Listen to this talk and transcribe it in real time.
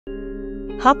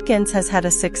Hopkins has had a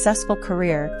successful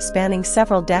career spanning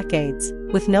several decades,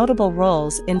 with notable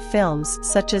roles in films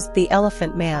such as The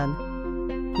Elephant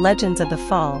Man, Legends of the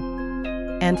Fall,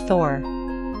 and Thor.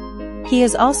 He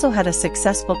has also had a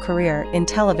successful career in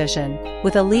television,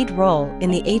 with a lead role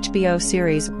in the HBO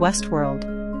series Westworld.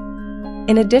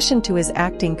 In addition to his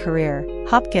acting career,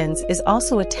 Hopkins is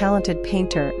also a talented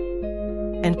painter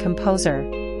and composer.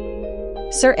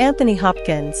 Sir Anthony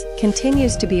Hopkins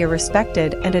continues to be a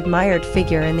respected and admired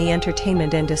figure in the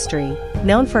entertainment industry,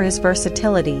 known for his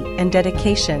versatility and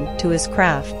dedication to his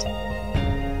craft.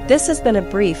 This has been a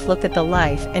brief look at the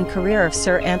life and career of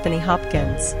Sir Anthony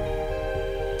Hopkins.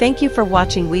 Thank you for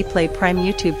watching WePlay Prime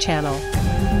YouTube channel.